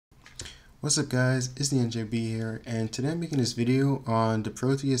What's up guys, it's the NJB here, and today I'm making this video on the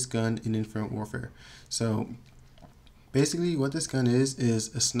Proteus gun in Infinite Warfare. So basically what this gun is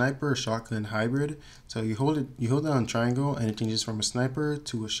a sniper shotgun hybrid. So you hold down triangle and it changes from a sniper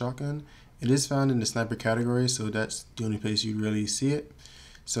to a shotgun. It is found in the sniper category, so that's the only place you really see it.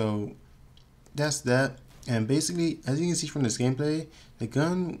 So that's that. And basically, as you can see from this gameplay, the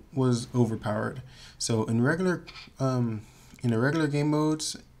gun was overpowered. So in the regular game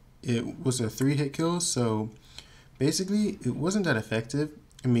modes, it was a 3-hit kill, so basically it wasn't that effective.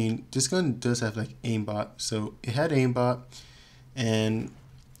 I mean, this gun does have like aimbot, so it had aimbot, and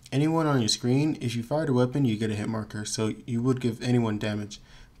anyone on your screen, if you fired a weapon, you get a hit marker, so you would give anyone damage.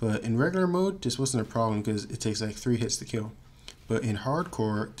 But in regular mode, this wasn't a problem because it takes like 3 hits to kill. But in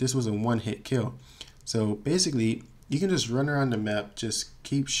hardcore, this was a 1-hit kill. So basically, you can just run around the map, just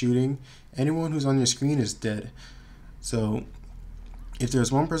keep shooting. Anyone who's on your screen is dead. So if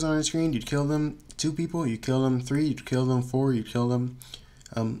there's one person on the screen, you'd kill them. 2 people, you'd kill them. 3, you'd kill them. 4, you'd kill them.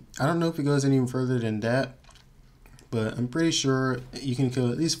 I don't know if it goes any further than that, but I'm pretty sure you can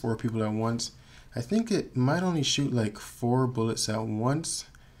kill at least 4 people at once. I think it might only shoot like 4 bullets at once.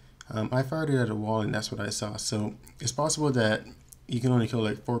 I fired it at a wall and that's what I saw. So it's possible that you can only kill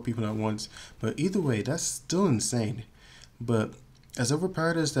like 4 people at once. But either way, that's still insane. But as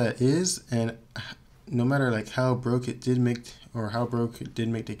overpowered as that is, and no matter like how broke it did make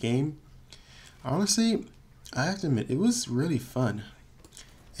the game, honestly, I have to admit it was really fun.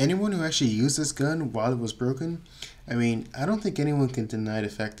 Anyone who actually used this gun while it was broken, I mean, I don't think anyone can deny the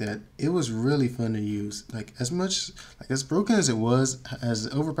fact that it was really fun to use. Like as broken as it was,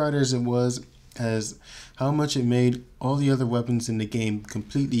 as overpowered as it was, as how much it made all the other weapons in the game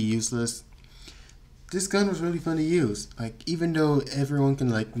completely useless, this gun was really fun to use. Like, even though everyone can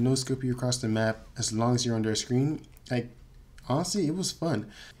like no scope you across the map as long as you're on their screen, like honestly, it was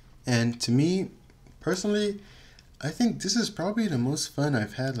fun. And to me, personally, I think this is probably the most fun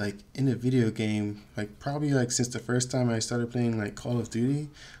I've had like in a video game, like probably like since the first time I started playing like Call of Duty,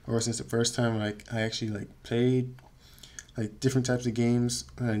 or since the first time like I actually like played like different types of games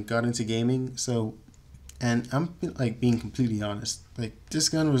and got into gaming. So, and I'm like being completely honest, like this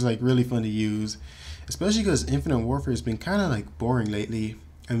gun was like really fun to use, especially because Infinite Warfare has been kind of like boring lately.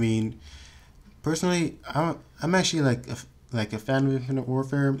 I mean, personally, I'm actually like a fan of Infinite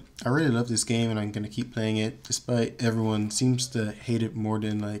Warfare. I really love this game and I'm gonna keep playing it, despite everyone seems to hate it more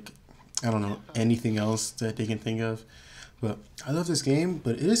than like, I don't know, anything else that they can think of. But I love this game,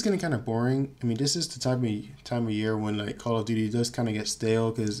 but it is getting kind of boring. I mean, this is the time of year when like Call of Duty does kind of get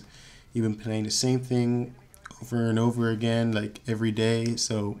stale because you've been playing the same thing over and over again like every day.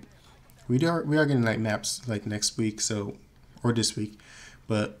 So we are getting like maps like next week, so, or this week,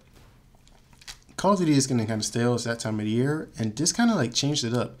 but Call of Duty is getting kind of stale. It's that time of the year, and this kind of like changed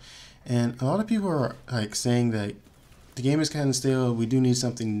it up. And a lot of people are like saying that the game is kind of stale. We do need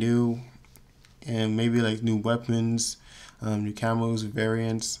something new, and maybe like new weapons, new camos,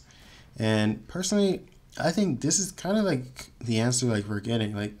 variants. And personally, I think this is kind of like the answer like we're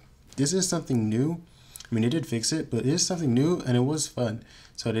getting. Like, this is something new. I mean, they did fix it, but it is something new and it was fun.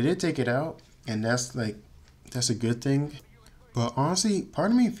 So they did take it out, and that's a good thing. But honestly,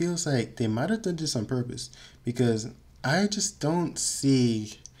 part of me feels like they might have done this on purpose, because I just don't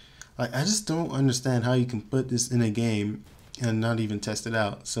see, like, I just don't understand how you can put this in a game and not even test it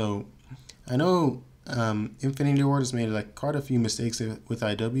out. So I know Infinity Ward has made like quite a few mistakes with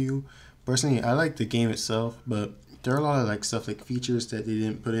IW. Personally, I like the game itself, but there are a lot of like stuff like features that they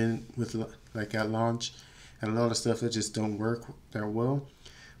didn't put in with like at launch, and a lot of stuff that just don't work that well.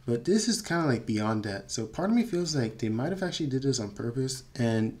 But this is kind of like beyond that. So part of me feels like they might have actually did this on purpose,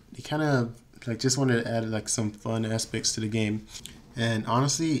 and they kind of like just wanted to add like some fun aspects to the game. And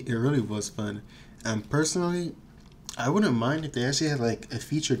honestly, it really was fun. And personally, I wouldn't mind if they actually had like a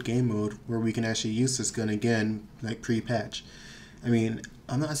featured game mode where we can actually use this gun again, like pre-patch. I mean,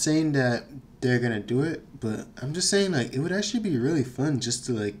 I'm not saying that they're gonna do it, but I'm just saying like it would actually be really fun just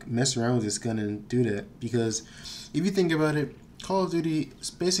to like mess around with this gun and do that. Because if you think about it, Call of Duty is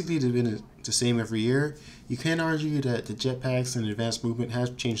basically been the same every year. You can argue that the jetpacks and advanced movement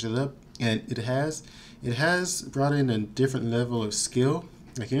has changed it up, and it has. It has brought in a different level of skill.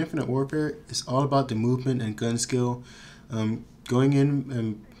 Like in Infinite Warfare, it's all about the movement and gun skill, going in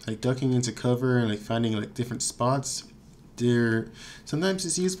and like ducking into cover and like finding like different spots. Sometimes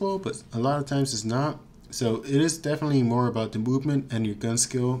it's useful, but a lot of times it's not. So it is definitely more about the movement and your gun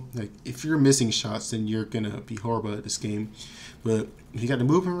skill. Like if you're missing shots, then you're gonna be horrible at this game. But if you got the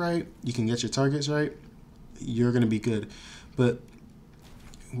movement right, you can get your targets right, you're gonna be good. But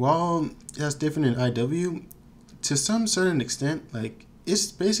while that's different in IW, to some certain extent, like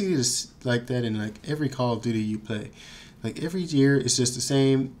it's basically just like that in like every Call of Duty you play. Like every year it's just the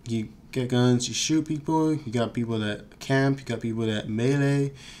same. You get guns, you shoot people, you got people that camp, you got people that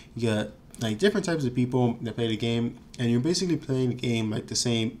melee, you got like different types of people that play the game, and you're basically playing the game like the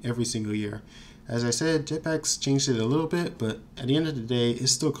same every single year. As I said, jetpacks changed it a little bit, but at the end of the day,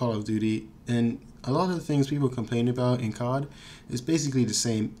 it's still Call of Duty, and a lot of the things people complain about in COD is basically the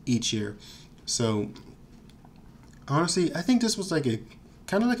same each year. So honestly, I think this was like a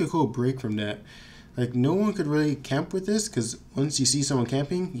kind of like a cool break from that. Like no one could really camp with this, because once you see someone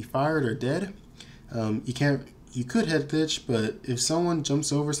camping, you fired or dead. You could head glitch, but if someone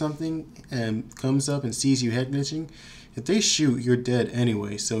jumps over something and comes up and sees you head glitching, if they shoot, you're dead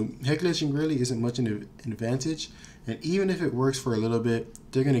anyway. So head glitching really isn't much an advantage, and even if it works for a little bit,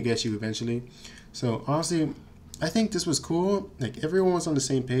 they're gonna get you eventually. So honestly, I think this was cool. Like everyone was on the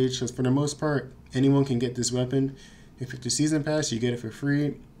same page, because for the most part, anyone can get this weapon. If it's the season pass, you get it for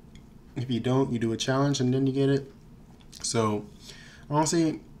free. If you don't, you do a challenge and then you get it. So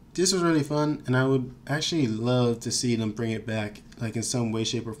honestly, this was really fun, and I would actually love to see them bring it back, like in some way,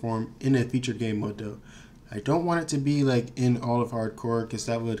 shape, or form in a featured game mode though. I don't want it to be like in all of hardcore, because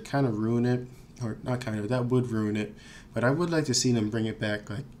that would kind of ruin it, or not kind of, that would ruin it. But I would like to see them bring it back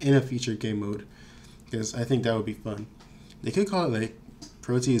like in a featured game mode, because I think that would be fun. They could call it like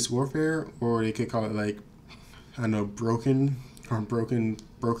Proteus Warfare, or they could call it like, I don't know, broken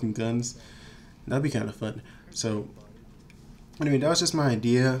guns. That'd be kind of fun. So anyway, that was just my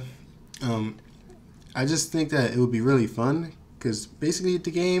idea. I just think that it would be really fun, because basically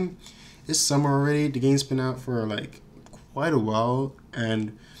the game is summer already. The game's been out for like quite a while,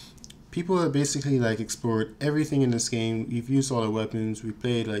 and people have basically like explored everything in this game. We've used all the weapons. We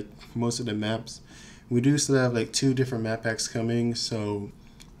played like most of the maps. We do still have like 2 different map packs coming, so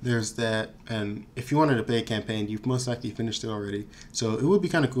there's that. And if you wanted to play a campaign, you've most likely finished it already. So it would be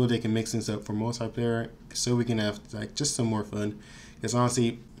kind of cool if they can mix this up for multiplayer, so we can have like just some more fun. Because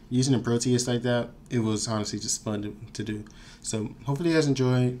honestly, using a Proteus like that, it was honestly just fun to do. So hopefully you guys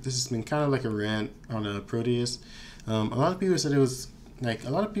enjoy. This has been kind of like a rant on a Proteus. A lot of people said it was like, a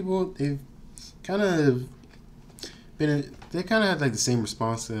lot of people, they've kind of had like the same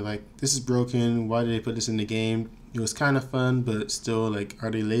response to like, this is broken, why did they put this in the game? It was kind of fun, but still, like,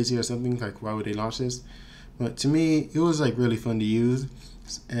 are they lazy or something? Like, why would they launch this? But to me, it was like really fun to use,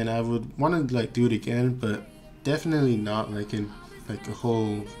 and I would want to like do it again, but definitely not like in like a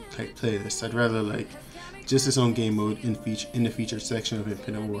whole like playlist. I'd rather like just its own game mode in the featured section of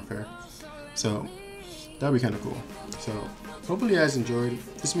Infinite Warfare. So that'd be kind of cool. So hopefully you guys enjoyed.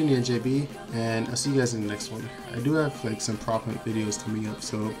 This has been NJB, and I'll see you guys in the next one. I do have like some prop hunt videos coming up,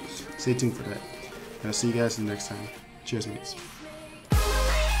 so stay tuned for that. And I'll see you guys in the next time. Cheers, mates.